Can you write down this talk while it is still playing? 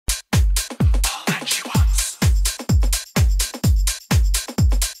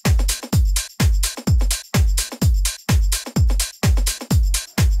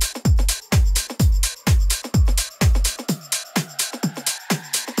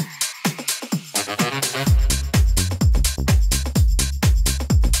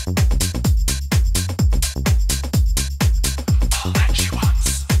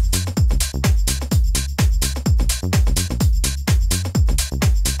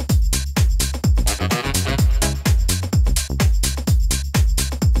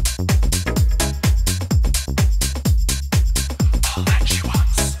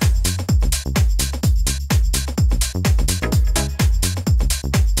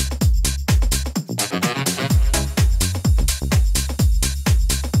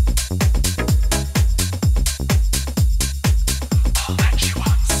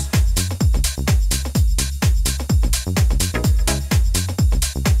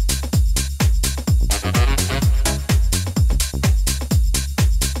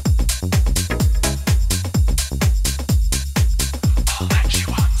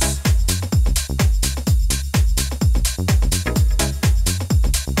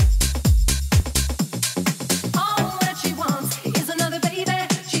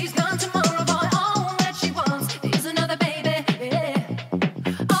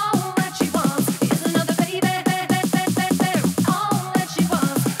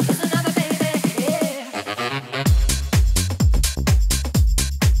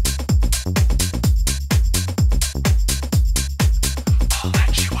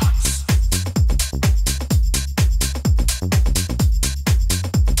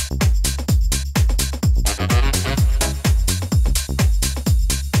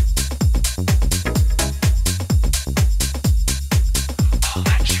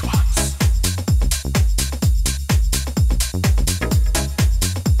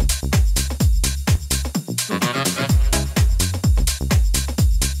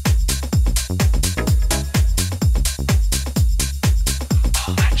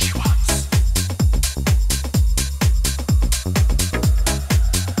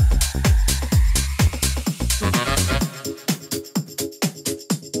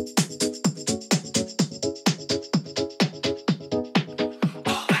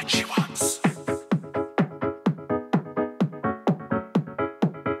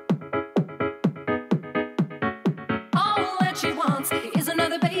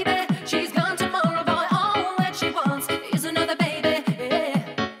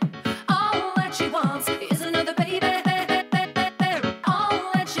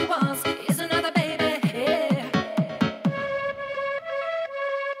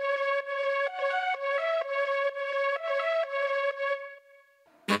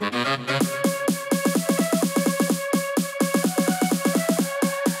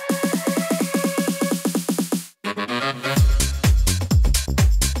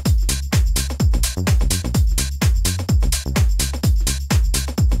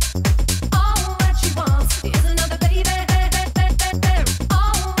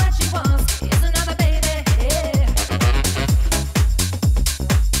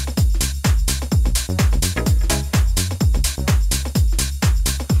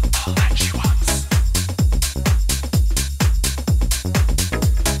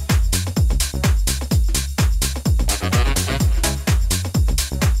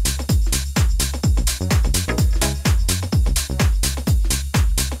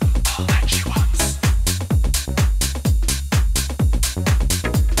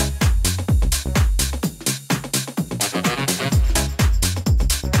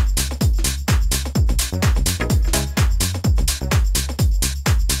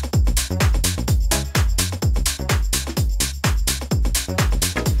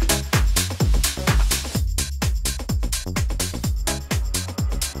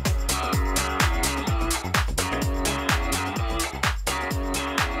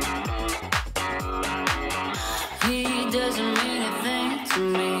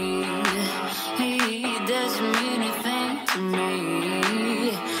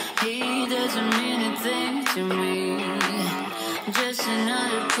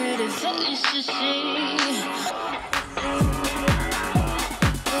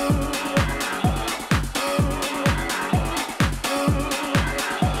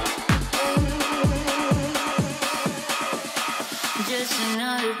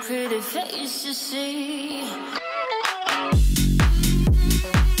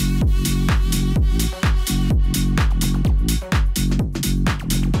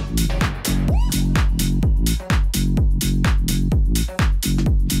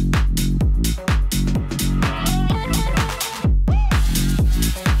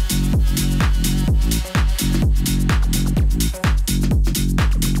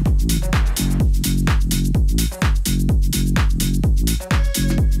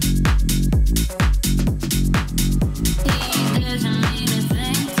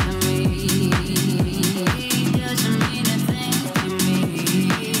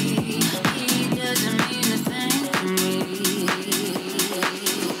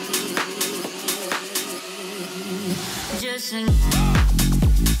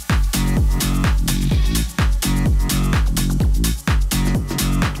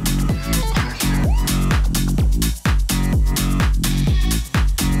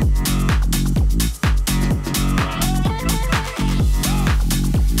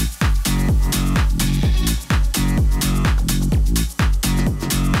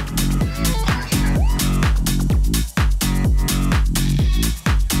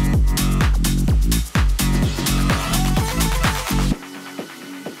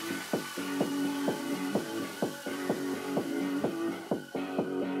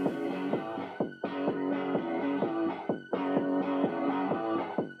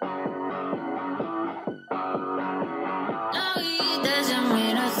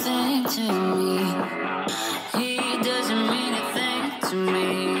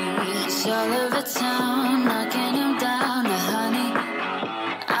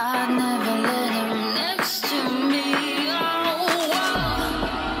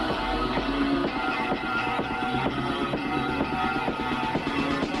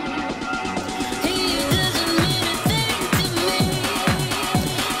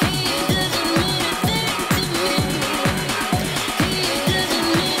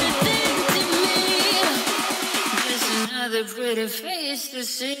pretty face to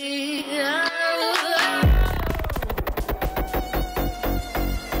see.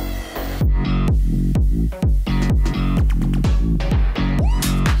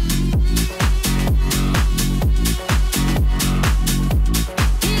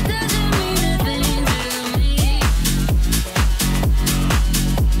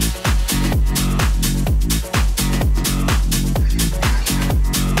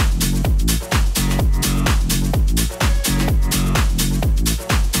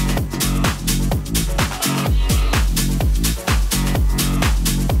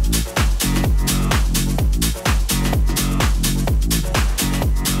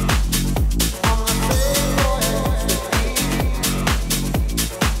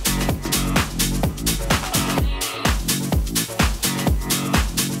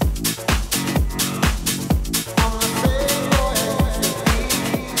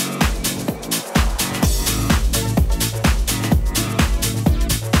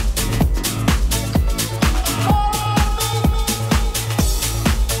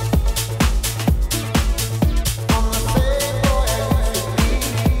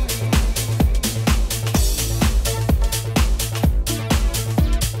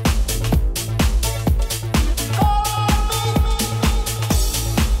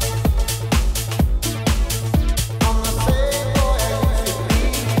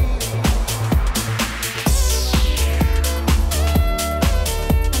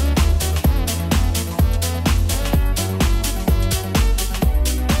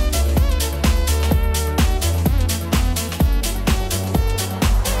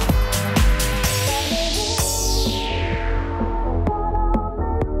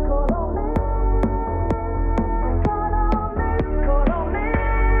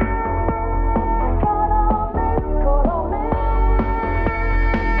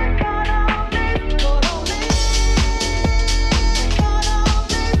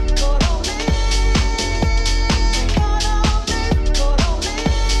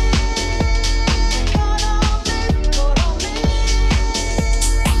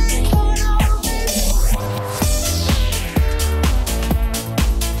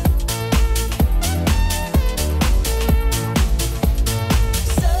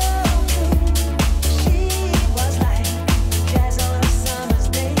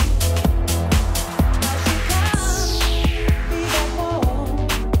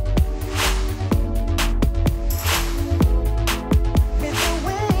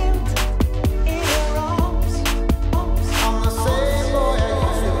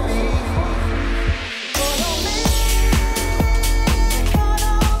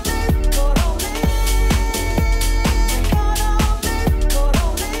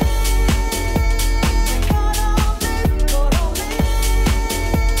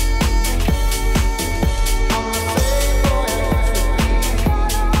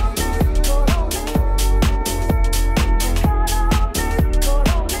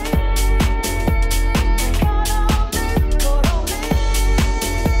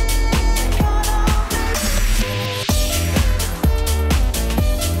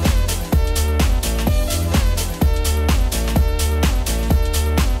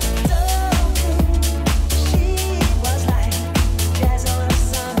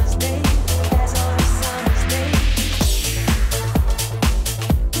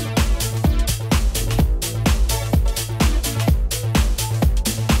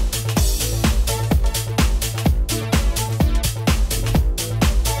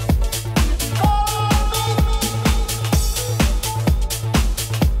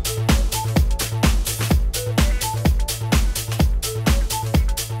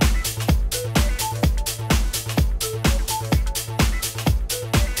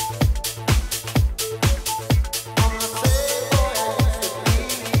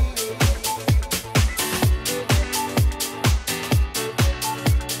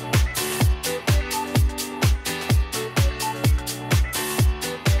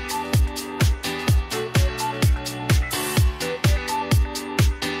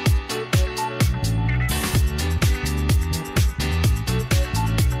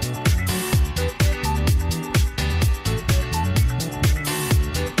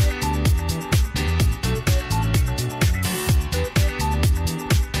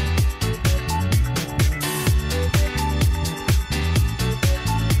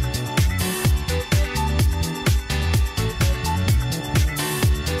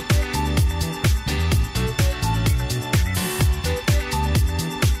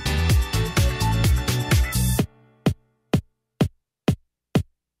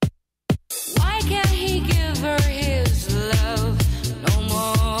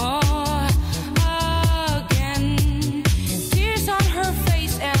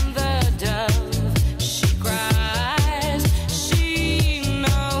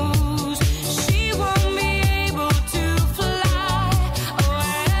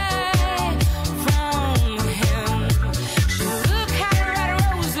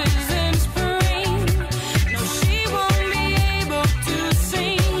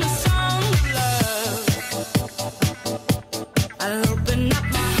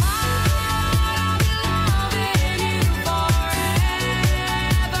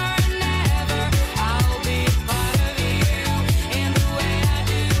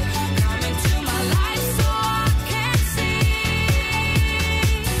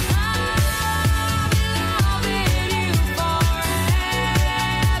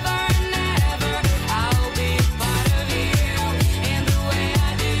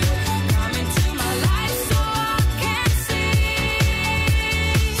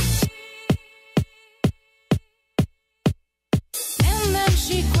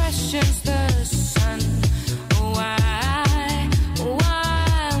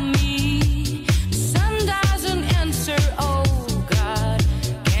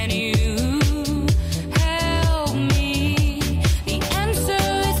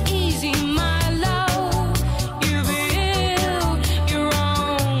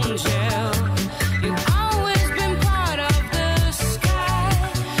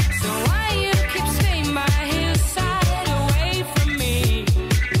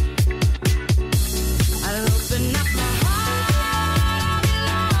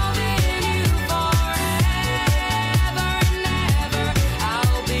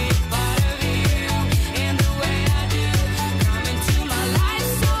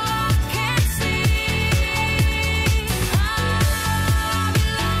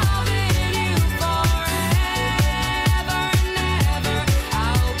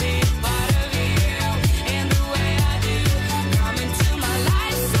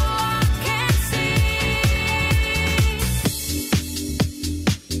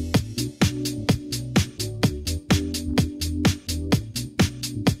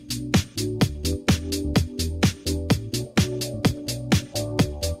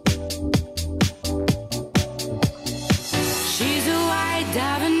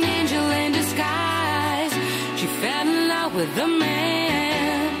 with a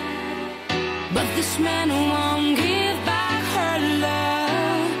man, but this man won't give back her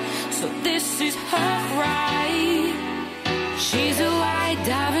love, so this is her right. She's a white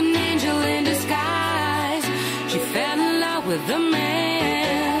diving angel in disguise. She fell in love with a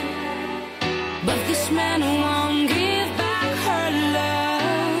man, but this man won't give back her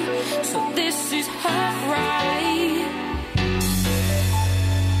love, so this is her right.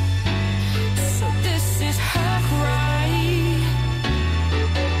 So this is her right.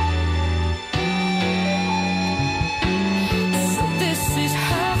 So this is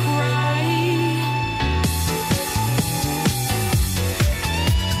her right.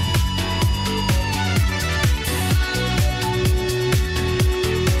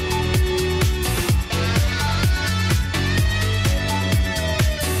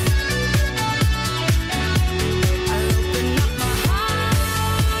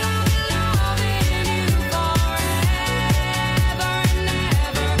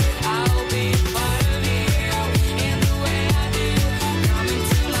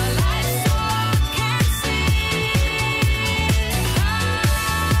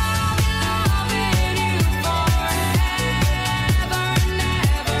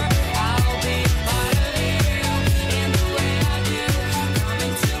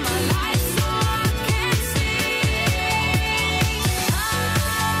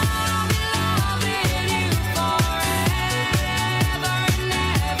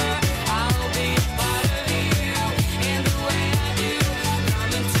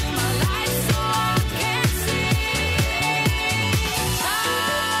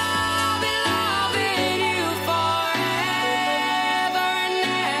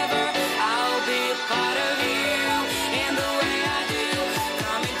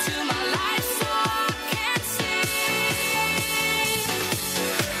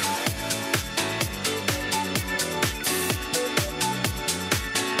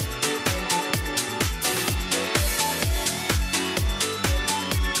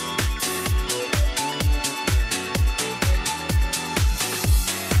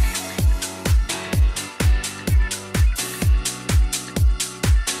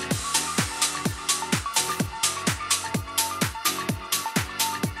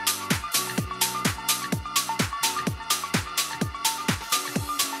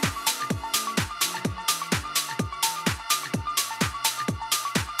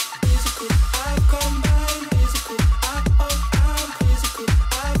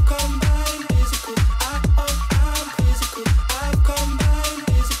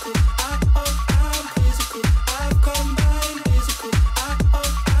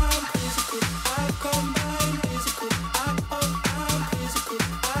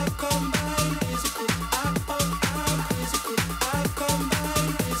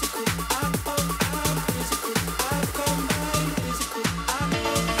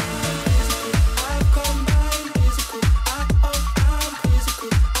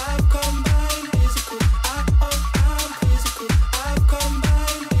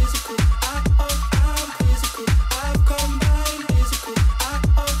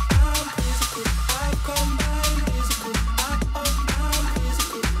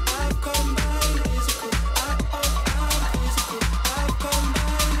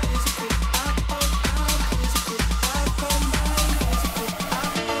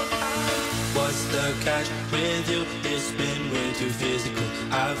 catch with you? It's been way too physical.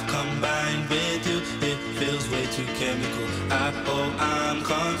 I've combined with you, it feels way too chemical. I'm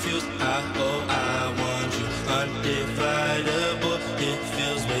confused. I want you undividable. It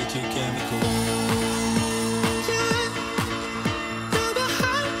feels way too chemical.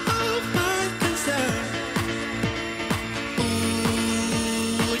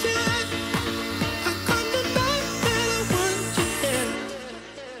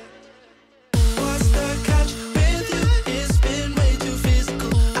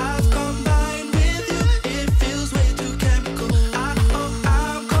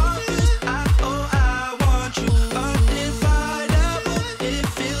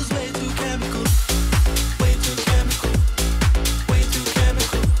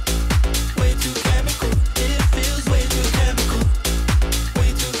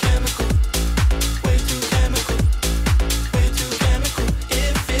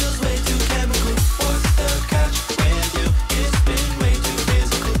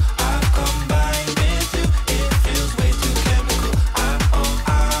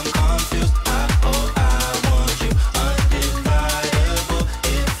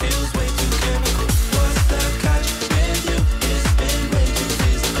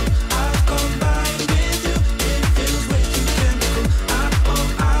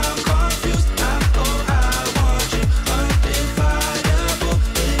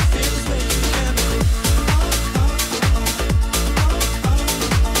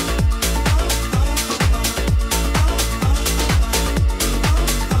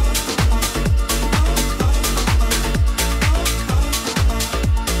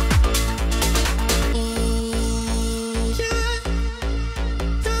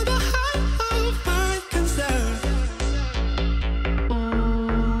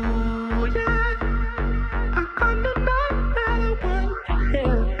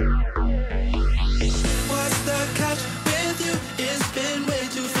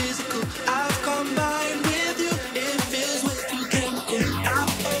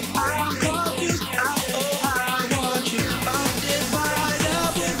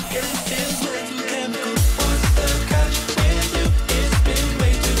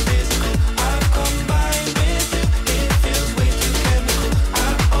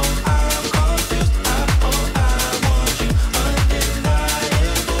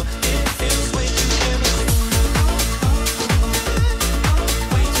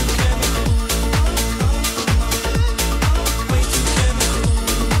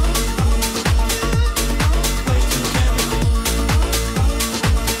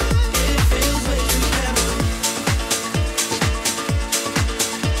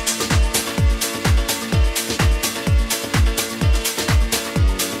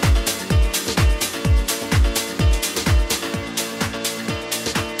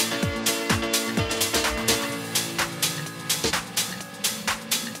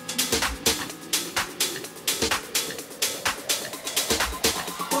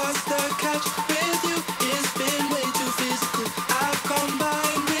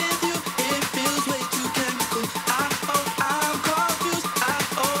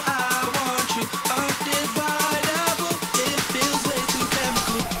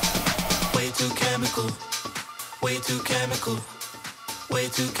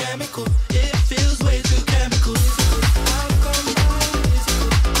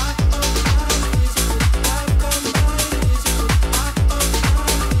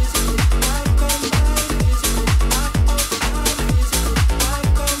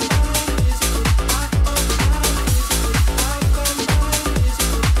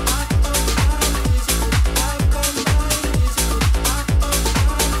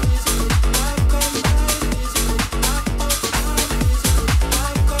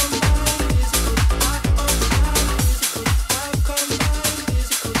 Come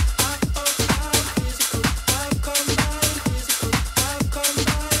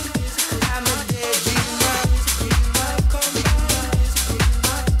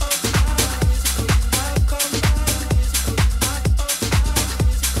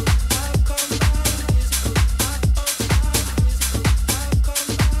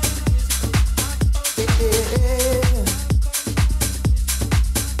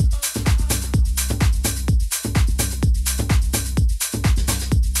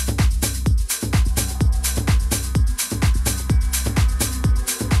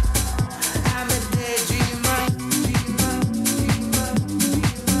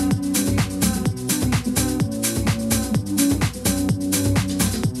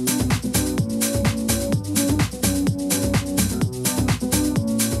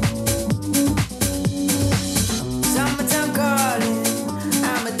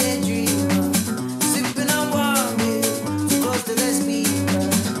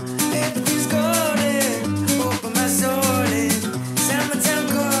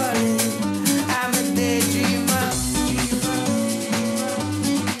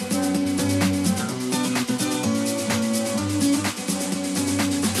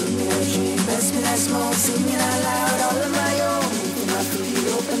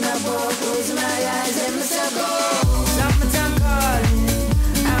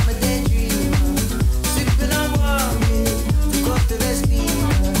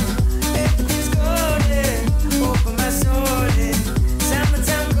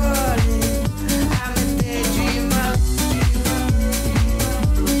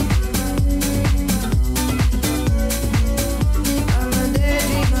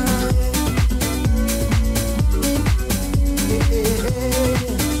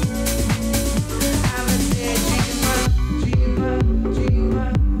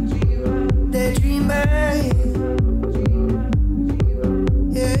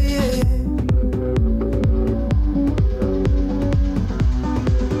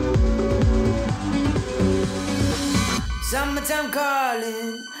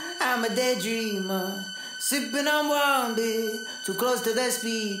I'm a daydreamer, sipping on one beer, too close to the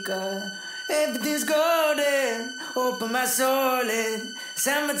speaker. Everything's golden, open my soul in,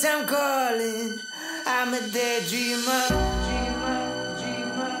 summertime calling. I'm a daydreamer.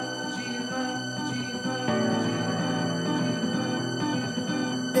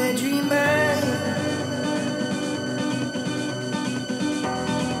 Daydreamer.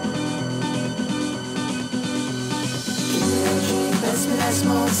 Pass me that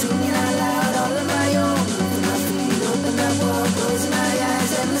smoke, singing out loud, all on my own. Open my feet, open that wall, closing my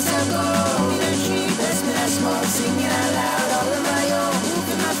eyes, let myself go. Pass me that smoke, singing out loud, all on my own.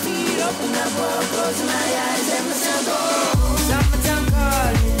 Open my feet, open that wall, closing my eyes, let myself go. Summertime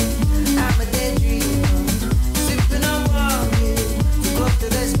calling, I'm a daydreamer, sipping on warm beer, too close to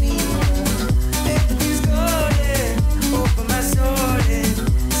the speaker. Everything's golden, open my soul in,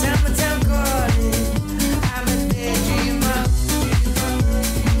 summertime calling. I'm a daydreamer.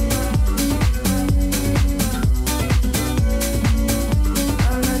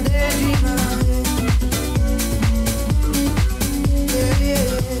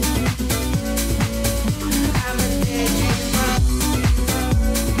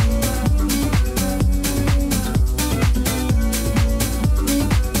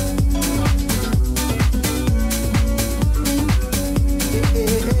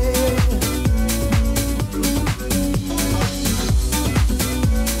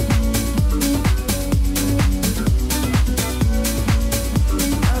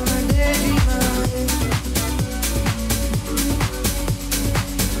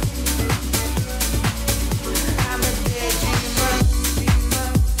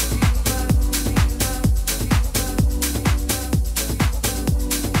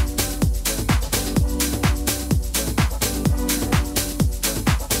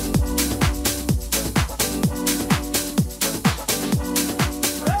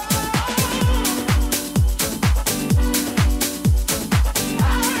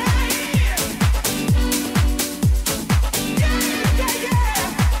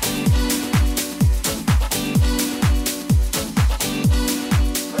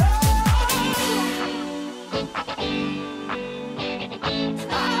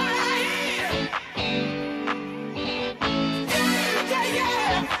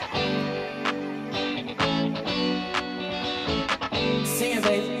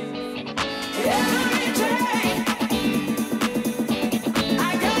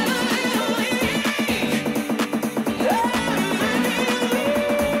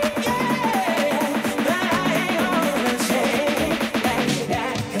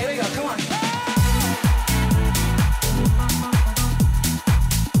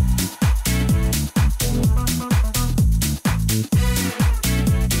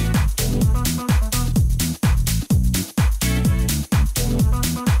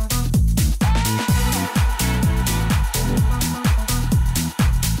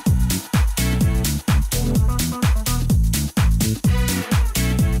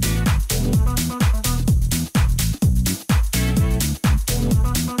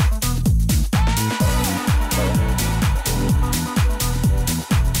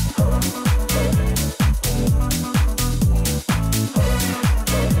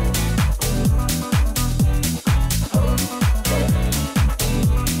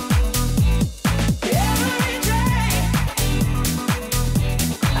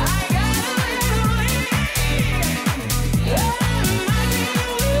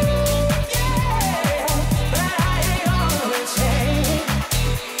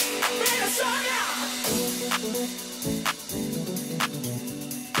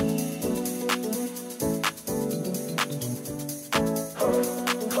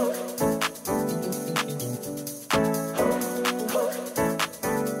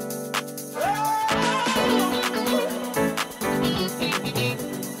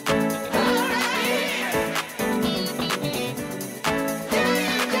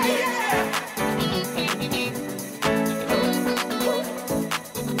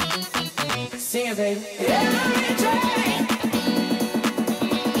 Baby. Every day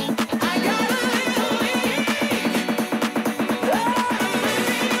I got a little weak. But I ain't gonna change.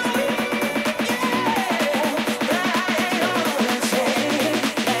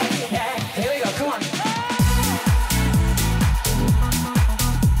 Here we go, come on.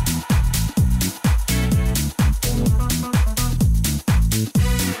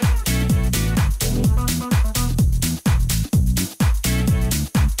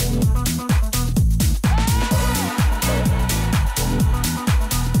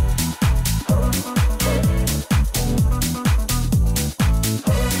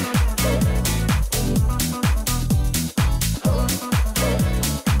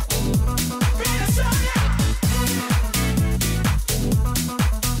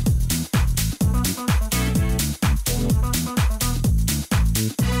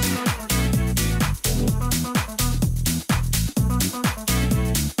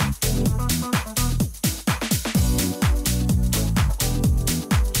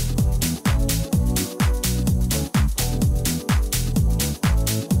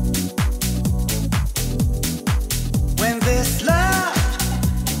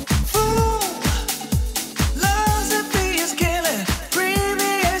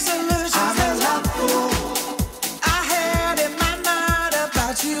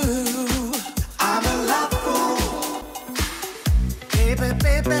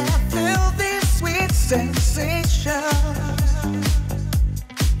 baby, feel these sweet sensations.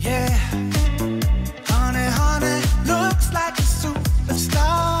 Yeah, honey, honey, looks like a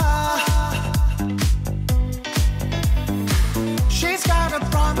superstar. She's got a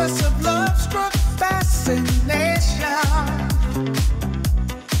promise of love-struck fascination.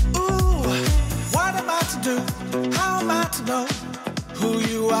 Ooh, what am I to do? How am I to know who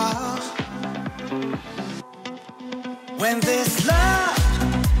you are? When this love,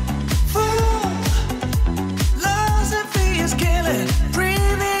 fool, love's and fears killing,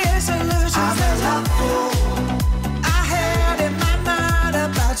 previous illusions. I'm a love fool. I had in my mind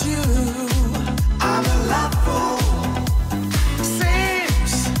about you. I'm a love fool.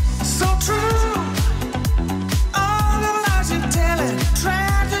 Seems so true. All the lies you're telling,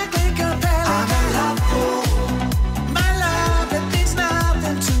 tragically compelling. I'm a love fool. My love, it means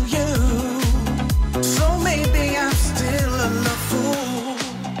nothing to you. So maybe I'm still a love fool.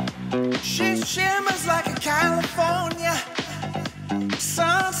 She shimmers like a California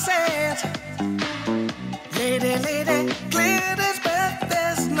sunset. Lady, lady, glitters, but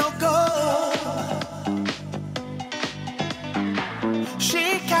there's no gold.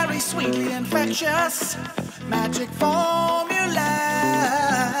 She carries sweetly infectious magic formulas.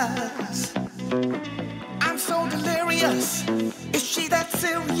 I'm so delirious. Is she that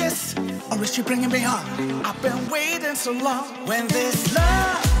serious? Or is she bringing me on? I've been waiting so long. When this love